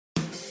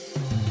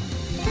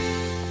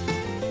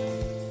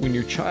When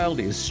your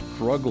child is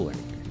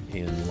struggling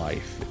in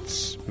life,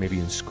 it's maybe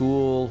in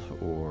school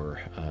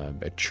or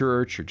at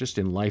church or just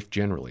in life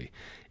generally,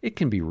 it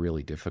can be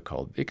really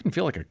difficult. It can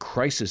feel like a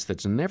crisis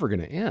that's never going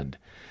to end.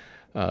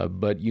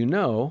 But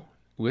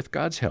with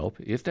God's help,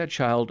 if that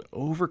child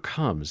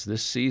overcomes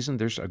this season,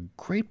 there's a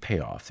great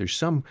payoff. There's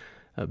some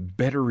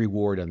better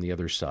reward on the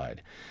other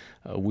side.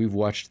 We've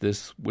watched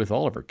this with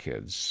all of our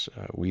kids.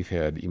 We've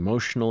had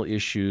emotional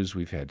issues.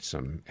 We've had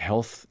some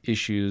health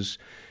issues.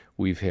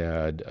 We've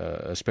had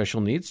a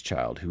special needs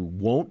child who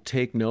won't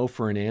take no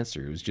for an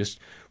answer, who's just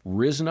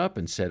risen up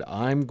and said,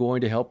 I'm going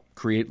to help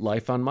create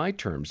life on my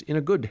terms in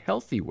a good,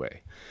 healthy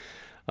way.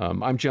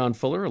 I'm John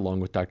Fuller,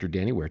 along with Dr.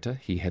 Danny Huerta.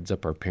 He heads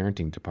up our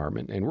parenting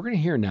department. And we're going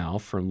to hear now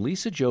from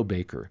Lisa Jo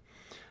Baker.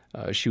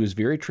 She was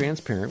very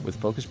transparent with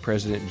Focus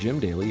President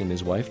Jim Daly and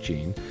his wife,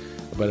 Jean,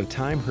 about a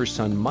time her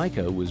son,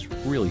 Micah, was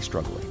really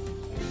struggling.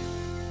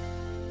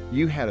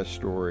 You had a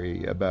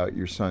story about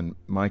your son,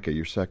 Micah,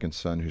 your second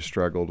son, who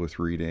struggled with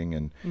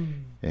reading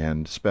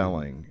and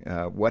spelling.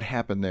 What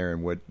happened there,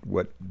 and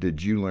what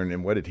did you learn,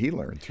 and what did he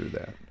learn through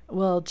that?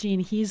 Well,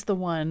 Jean, he's the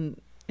one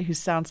who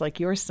sounds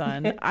like your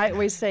son. I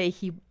always say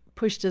he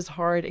pushed as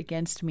hard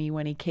against me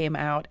when he came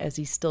out as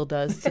he still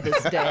does to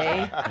this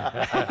day.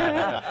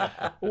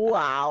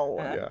 Wow.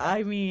 Yeah.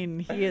 I mean,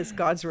 he is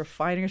God's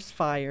refiner's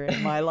fire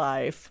in my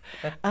life.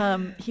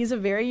 He's a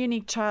very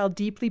unique child,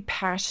 deeply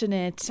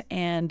passionate,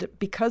 and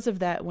because of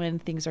that, when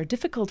things are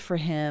difficult for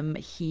him,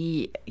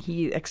 he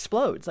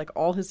explodes. Like,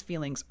 all his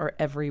feelings are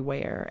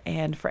everywhere.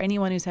 And for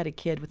anyone who's had a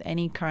kid with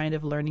any kind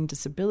of learning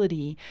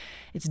disability,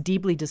 it's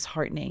deeply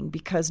disheartening,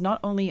 because not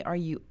only are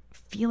you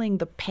feeling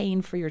the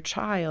pain for your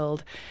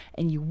child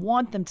and you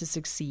want them to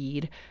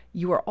succeed,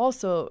 you are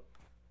also,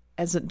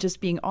 just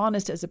being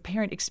honest, as a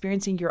parent,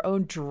 experiencing your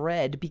own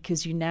dread,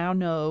 because you now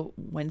know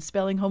when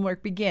spelling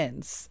homework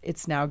begins,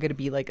 it's now going to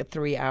be like a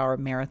 3-hour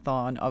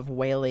marathon of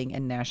wailing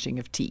and gnashing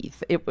of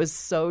teeth. It was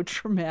so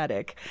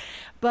traumatic.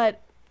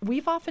 But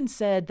we've often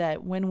said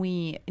that when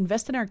we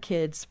invest in our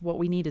kids, what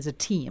we need is a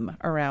team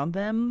around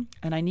them.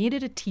 And I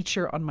needed a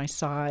teacher on my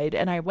side.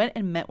 And I went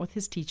and met with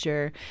his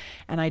teacher,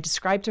 and I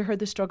described to her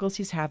the struggles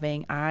he's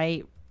having.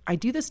 I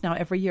do this now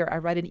every year. I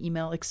write an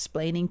email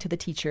explaining to the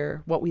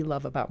teacher what we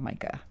love about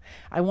Micah.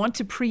 I want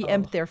to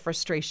preempt their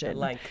frustration. I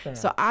like that.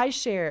 So I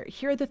share,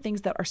 here are the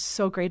things that are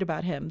so great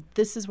about him.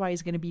 This is why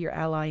he's going to be your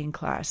ally in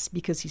class,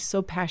 because he's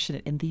so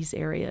passionate in these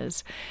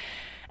areas.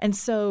 And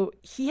so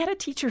he had a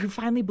teacher who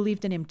finally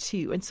believed in him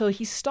too. And so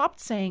he stopped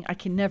saying, I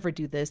can never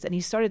do this. And he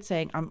started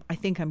saying, I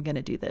think I'm going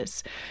to do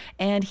this.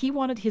 And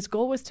his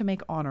goal was to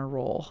make honor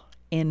roll.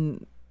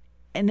 And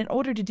in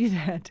order to do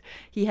that,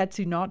 he had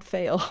to not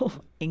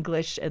fail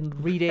English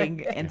and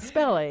reading and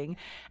spelling.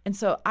 And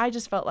so I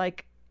just felt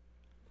like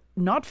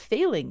not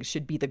failing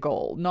should be the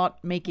goal,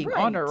 not making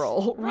honor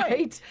roll,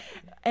 right?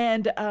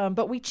 And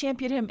but we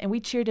championed him and we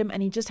cheered him,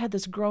 and he just had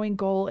this growing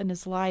goal in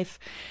his life.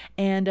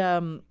 And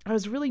I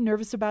was really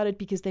nervous about it,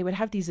 because they would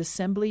have these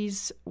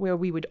assemblies where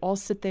we would all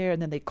sit there,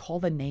 and then they'd call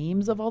the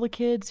names of all the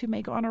kids who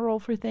make honor roll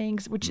for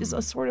things, which is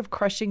a sort of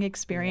crushing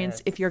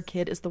experience if your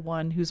kid is the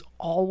one who's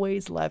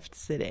always left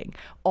sitting.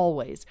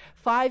 Always.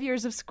 5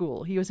 years of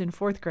school. He was in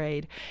 4th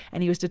grade,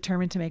 and he was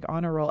determined to make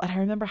honor roll. And I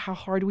remember how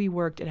hard we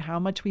worked and how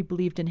much we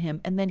believed in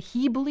him. And then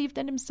he believed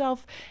in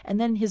himself, and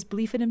then his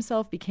belief in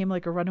himself became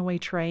like a runaway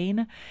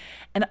train.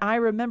 And I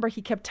remember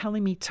he kept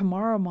telling me,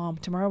 tomorrow, Mom,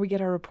 tomorrow we get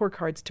our report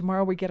cards.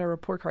 Tomorrow we get our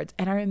report cards.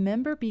 And I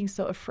remember being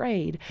so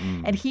afraid.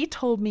 And he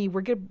told me,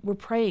 we're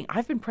praying.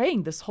 I've been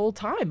praying this whole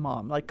time,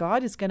 Mom. Like, I'm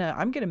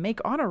going to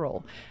make honor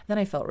roll. Then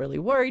I felt really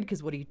worried,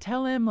 because what do you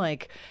tell him?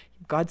 Like,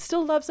 God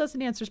still loves us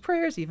and answers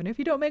prayers, even if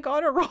you don't make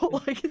honor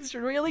roll. Like, it's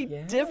really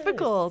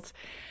difficult.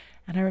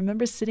 And I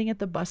remember sitting at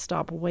the bus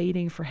stop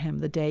waiting for him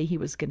the day he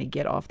was going to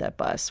get off that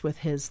bus with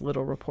his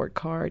little report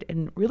card,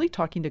 and really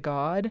talking to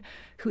God,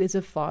 who is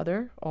a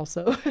father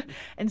also,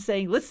 and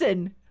saying,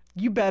 listen,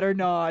 you better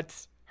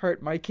not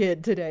hurt my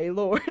kid today,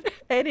 Lord.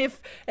 And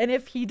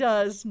if he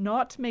does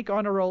not make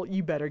honor roll,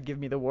 you better give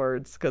me the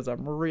words, because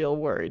I'm real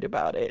worried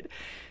about it.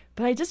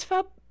 But I just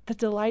felt the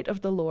delight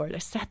of the Lord. I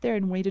sat there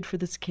and waited for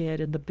this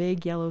kid, and the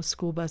big yellow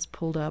school bus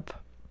pulled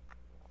up.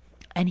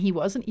 And he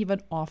wasn't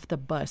even off the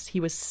bus.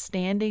 He was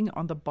standing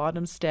on the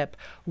bottom step,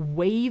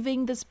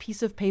 waving this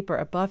piece of paper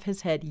above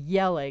his head,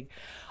 yelling,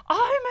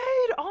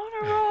 I made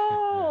honor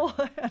roll!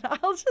 And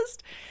I'll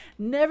just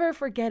never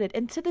forget it.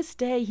 And to this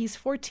day, he's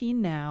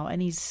 14 now,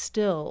 and he's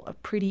still a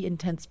pretty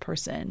intense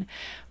person.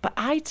 But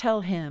I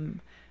tell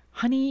him,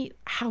 honey,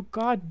 how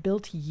God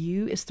built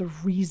you is the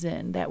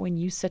reason that when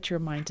you set your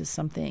mind to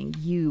something,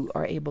 you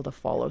are able to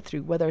follow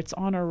through, whether it's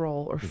honor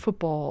roll or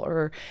football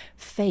or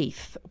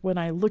faith. When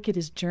I look at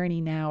his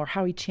journey now, or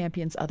how he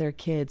champions other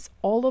kids,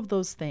 all of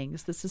those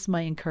things, this is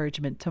my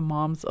encouragement to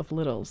moms of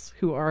littles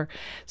who are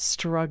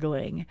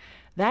struggling.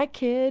 That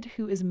kid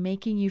who is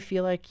making you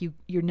feel like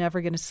you're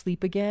never going to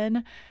sleep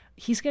again,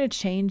 he's going to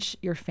change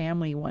your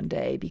family one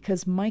day,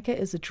 because Micah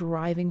is a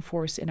driving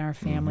force in our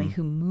family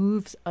who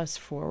moves us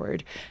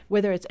forward,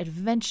 whether it's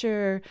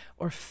adventure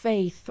or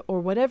faith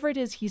or whatever it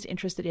is he's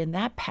interested in.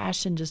 That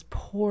passion just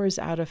pours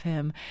out of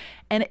him.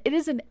 And it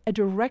is a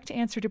direct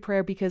answer to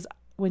prayer, because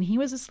when he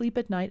was asleep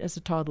at night as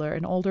a toddler,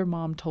 an older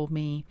mom told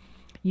me,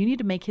 you need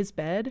to make his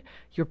bed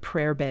your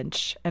prayer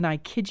bench. And I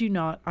kid you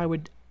not, I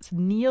would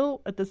kneel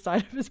at the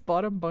side of his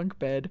bottom bunk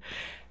bed,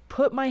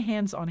 put my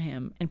hands on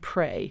him and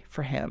pray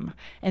for him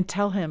and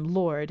tell him,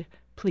 Lord,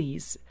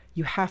 please,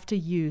 you have to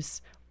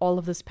use all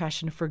of this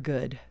passion for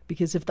good,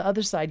 because if the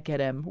other side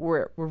get him,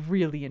 we're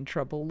really in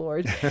trouble,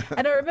 Lord.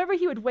 And I remember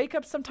he would wake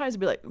up sometimes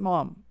and be like,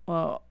 Mom,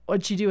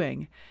 what you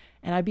doing?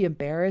 And I'd be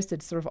embarrassed.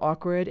 It's sort of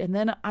awkward. And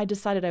then I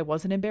decided I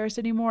wasn't embarrassed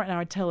anymore. And I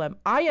would tell him,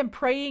 I am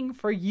praying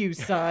for you,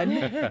 son.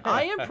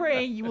 I am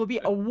praying you will be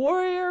a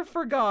warrior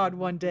for God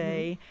one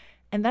day.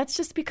 And that's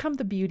just become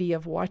the beauty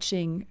of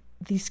watching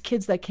these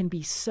kids that can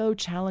be so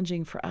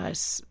challenging for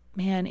us.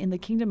 Man, in the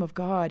kingdom of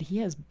God, he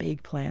has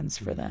big plans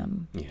for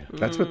them. Yeah,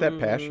 that's what that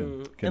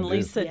passion can and do.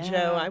 Lisa,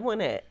 Joe, I want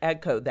to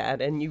echo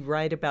that. And you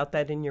write about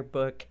that in your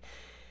book,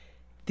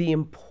 the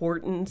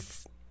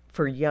importance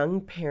for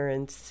young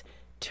parents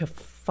to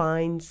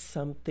find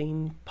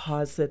something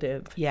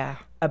positive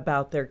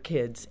about their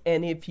kids.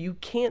 And if you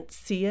can't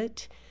see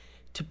it,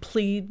 to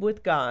plead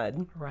with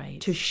God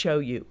to show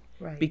you.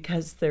 Right.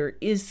 Because there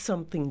is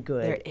something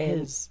good. There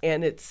is.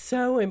 And it's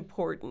so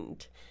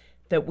important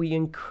that we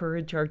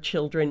encourage our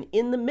children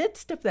in the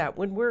midst of that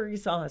when we're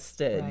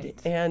exhausted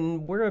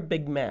and we're a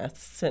big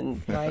mess.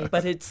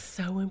 But it's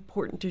so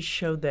important to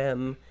show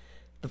them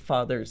the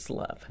Father's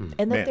love.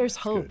 And that there's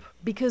hope,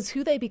 because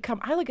who they become.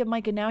 I look at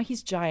Micah now,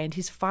 he's giant.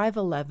 He's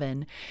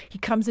 5'11". He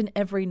comes in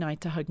every night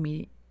to hug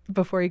me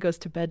before he goes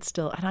to bed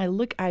still. And I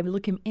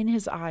look him in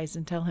his eyes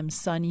and tell him,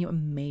 son, you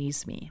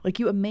amaze me. Like,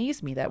 you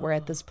amaze me that we're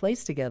at this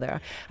place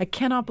together. I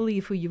cannot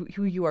believe who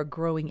you are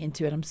growing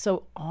into. And I'm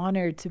so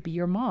honored to be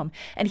your mom.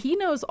 And he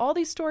knows all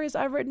these stories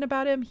I've written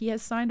about him. He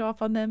has signed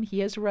off on them. He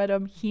has read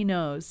them. He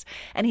knows.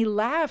 And he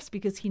laughs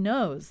because he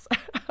knows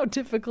how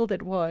difficult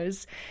it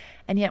was.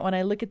 And yet when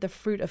I look at the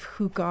fruit of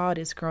who God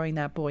is growing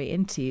that boy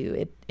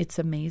into, it's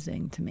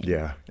amazing to me.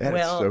 Yeah, that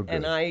is so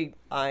good. And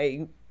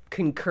I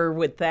concur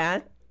with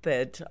that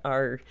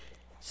our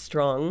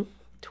strong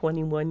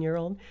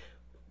 21-year-old,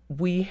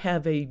 we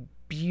have a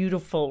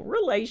beautiful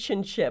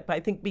relationship. I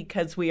think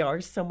because we are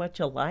so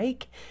much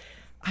alike,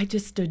 I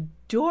just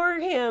adore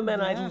him,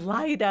 and I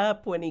light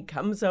up when he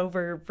comes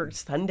over for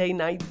Sunday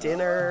night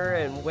dinner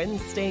and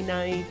Wednesday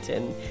night,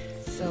 and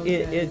so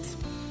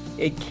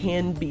it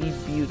can be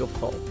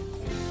beautiful.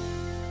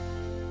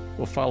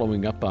 Well,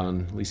 following up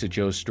on Lisa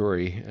Jo's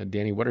story,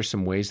 Danny, what are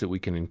some ways that we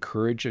can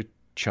encourage a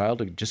child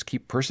to just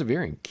keep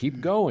persevering,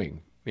 keep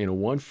going,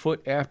 one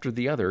foot after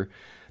the other?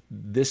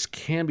 This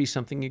can be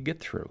something you get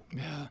through.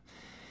 Yeah,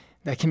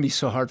 that can be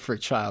so hard for a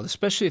child,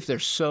 especially if they're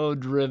so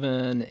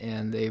driven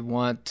and they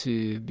want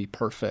to be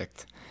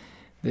perfect.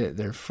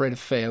 They're afraid of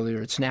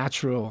failure. It's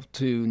natural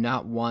to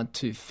not want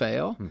to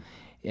fail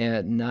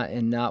and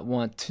not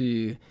want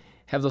to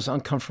have those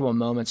uncomfortable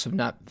moments of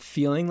not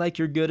feeling like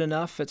you're good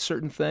enough at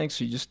certain things,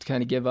 so you just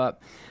kind of give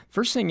up.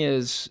 First thing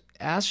is,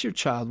 ask your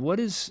child, what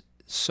is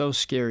so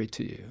scary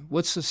to you?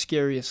 What's the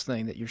scariest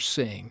thing that you're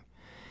seeing?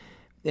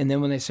 And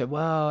then when they say,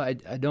 well,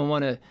 I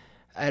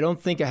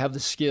don't think I have the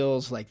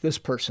skills like this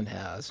person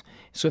has.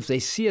 So if they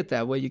see it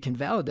that way, you can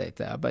validate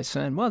that by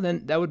saying, well,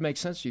 then that would make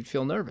sense. You'd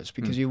feel nervous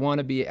because you want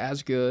to be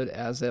as good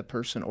as that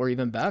person or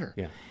even better.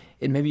 Yeah.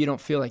 And maybe you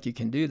don't feel like you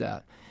can do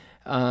that.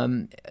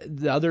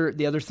 The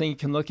other thing you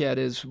can look at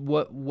is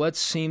what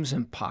seems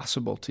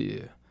impossible to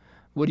you.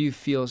 What do you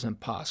feel is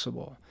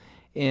impossible?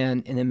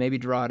 And then maybe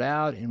draw it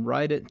out and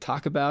write it,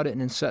 talk about it, and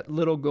then set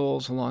little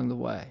goals along the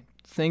way.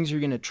 Things you're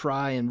going to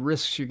try and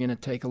risks you're going to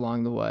take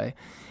along the way.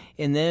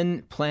 And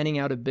then planning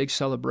out a big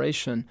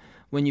celebration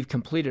when you've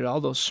completed all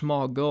those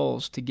small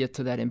goals to get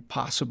to that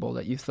impossible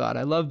that you thought.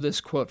 I love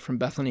this quote from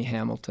Bethany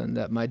Hamilton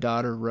that my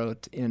daughter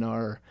wrote in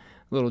our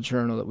little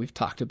journal that we've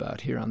talked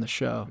about here on the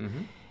show.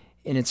 Mm-hmm.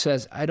 And it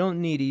says, I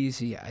don't need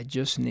easy, I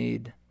just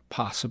need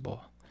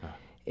possible.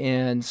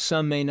 And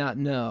some may not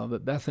know,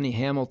 but Bethany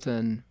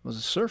Hamilton was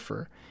a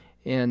surfer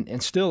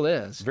and still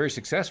is. Very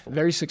successful.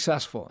 Very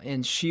successful.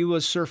 And she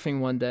was surfing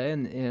one day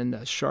and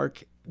a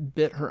shark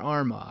bit her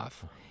arm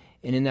off.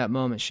 And in that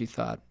moment she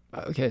thought,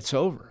 okay, it's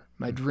over.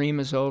 My dream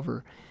is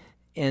over.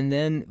 And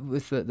then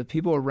with the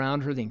people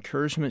around her, the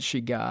encouragement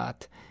she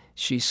got,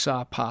 she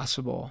saw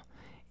possible.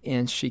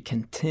 And she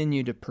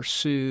continued to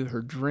pursue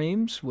her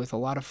dreams with a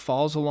lot of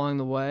falls along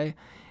the way.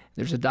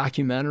 There's a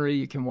documentary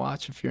you can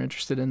watch if you're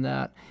interested in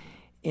that.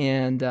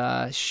 And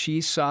she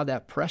saw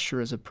that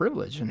pressure as a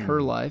privilege in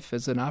her life,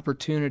 as an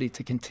opportunity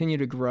to continue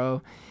to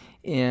grow.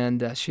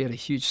 And she had a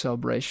huge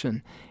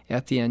celebration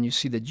at the end. You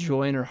see the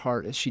joy in her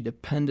heart as she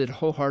depended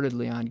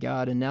wholeheartedly on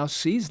God and now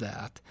sees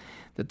that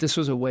this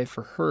was a way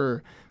for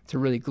her to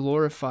really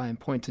glorify and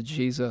point to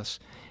Jesus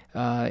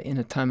in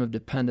a time of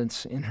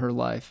dependence in her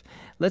life.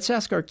 Let's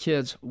ask our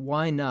kids,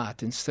 why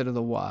not, instead of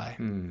the why.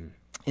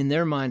 In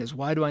their mind is,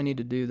 why do I need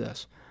to do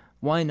this?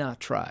 why not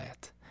try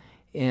it?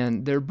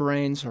 And their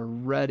brains are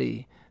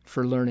ready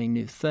for learning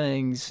new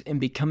things and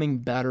becoming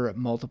better at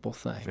multiple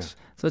things. Yeah.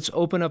 So let's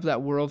open up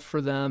that world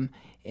for them,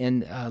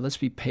 and let's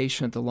be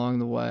patient along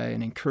the way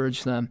and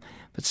encourage them.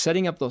 But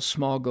setting up those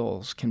small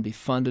goals can be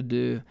fun to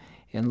do,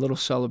 and little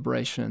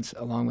celebrations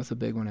along with a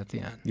big one at the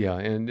end. Yeah,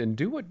 and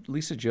do what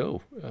Lisa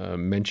Jo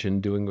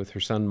mentioned doing with her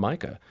son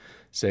Micah.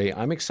 Say,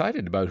 I'm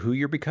excited about who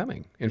you're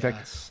becoming. In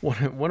fact,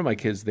 one of my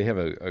kids, they have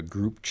a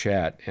group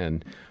chat,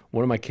 and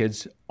one of my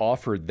kids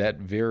offered that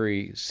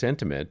very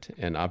sentiment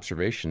and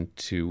observation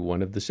to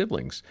one of the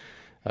siblings.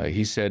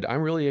 He said,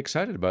 I'm really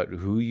excited about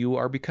who you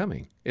are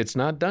becoming. It's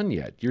not done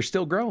yet. You're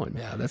still growing.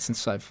 Yeah, that's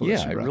insightful.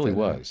 Yeah, it really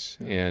was.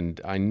 Yeah.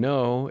 And I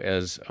know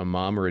as a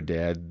mom or a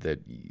dad that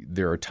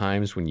there are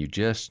times when you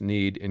just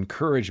need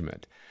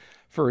encouragement.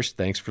 First,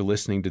 thanks for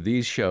listening to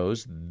these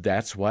shows.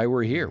 That's why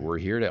we're here. We're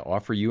here to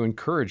offer you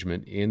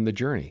encouragement in the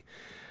journey.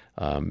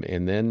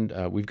 And then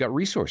we've got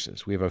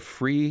resources. We have a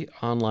free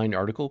online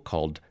article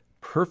called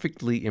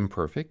Perfectly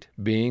Imperfect,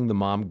 Being the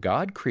Mom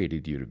God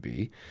Created You to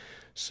Be.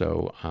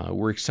 So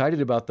we're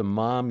excited about the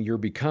mom you're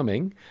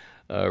becoming.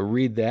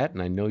 Read that,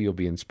 and I know you'll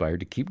be inspired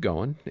to keep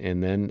going.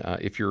 And then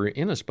if you're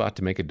in a spot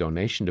to make a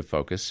donation to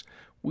Focus,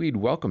 we'd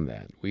welcome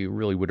that. We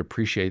really would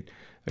appreciate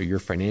your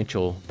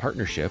financial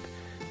partnership.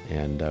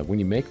 And when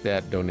you make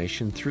that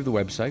donation through the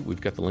website, we've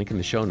got the link in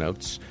the show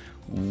notes.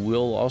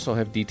 We'll also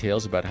have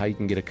details about how you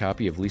can get a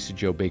copy of Lisa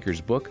Jo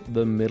Baker's book,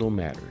 The Middle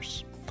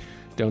Matters.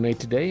 Donate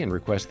today and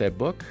request that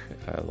book.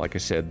 Like I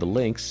said, the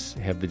links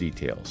have the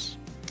details.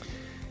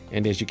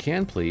 And as you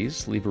can,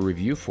 please leave a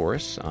review for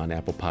us on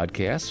Apple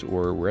Podcasts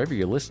or wherever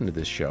you listen to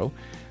this show.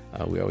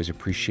 We always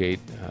appreciate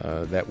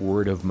that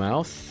word of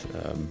mouth,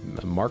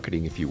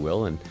 marketing, if you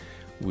will, and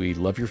we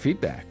love your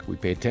feedback. We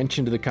pay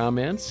attention to the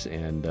comments,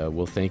 and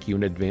we'll thank you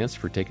in advance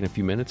for taking a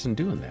few minutes and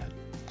doing that.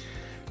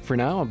 For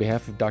now, on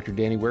behalf of Dr.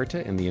 Danny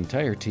Huerta and the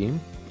entire team,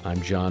 I'm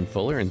John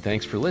Fuller, and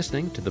thanks for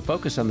listening to the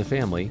Focus on the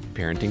Family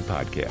Parenting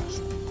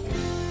Podcast.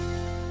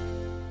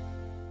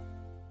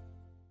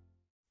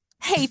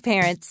 Hey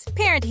parents,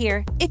 Parent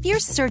here. If you're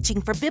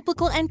searching for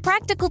biblical and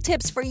practical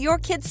tips for your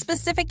kid's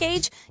specific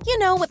age,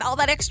 with all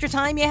that extra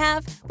time you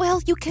have,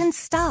 well, you can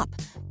stop.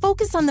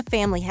 Focus on the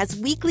Family has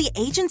weekly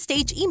age and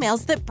stage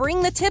emails that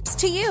bring the tips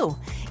to you.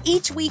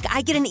 Each week,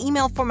 I get an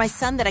email for my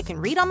son that I can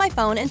read on my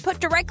phone and put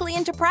directly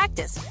into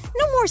practice.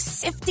 No more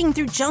sifting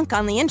through junk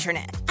on the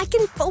internet. I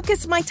can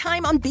focus my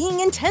time on being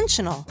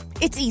intentional.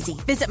 It's easy.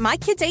 Visit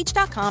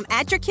mykidsage.com,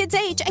 add your kid's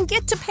age, and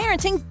get to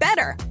parenting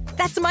better.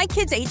 That's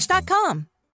mykidsage.com.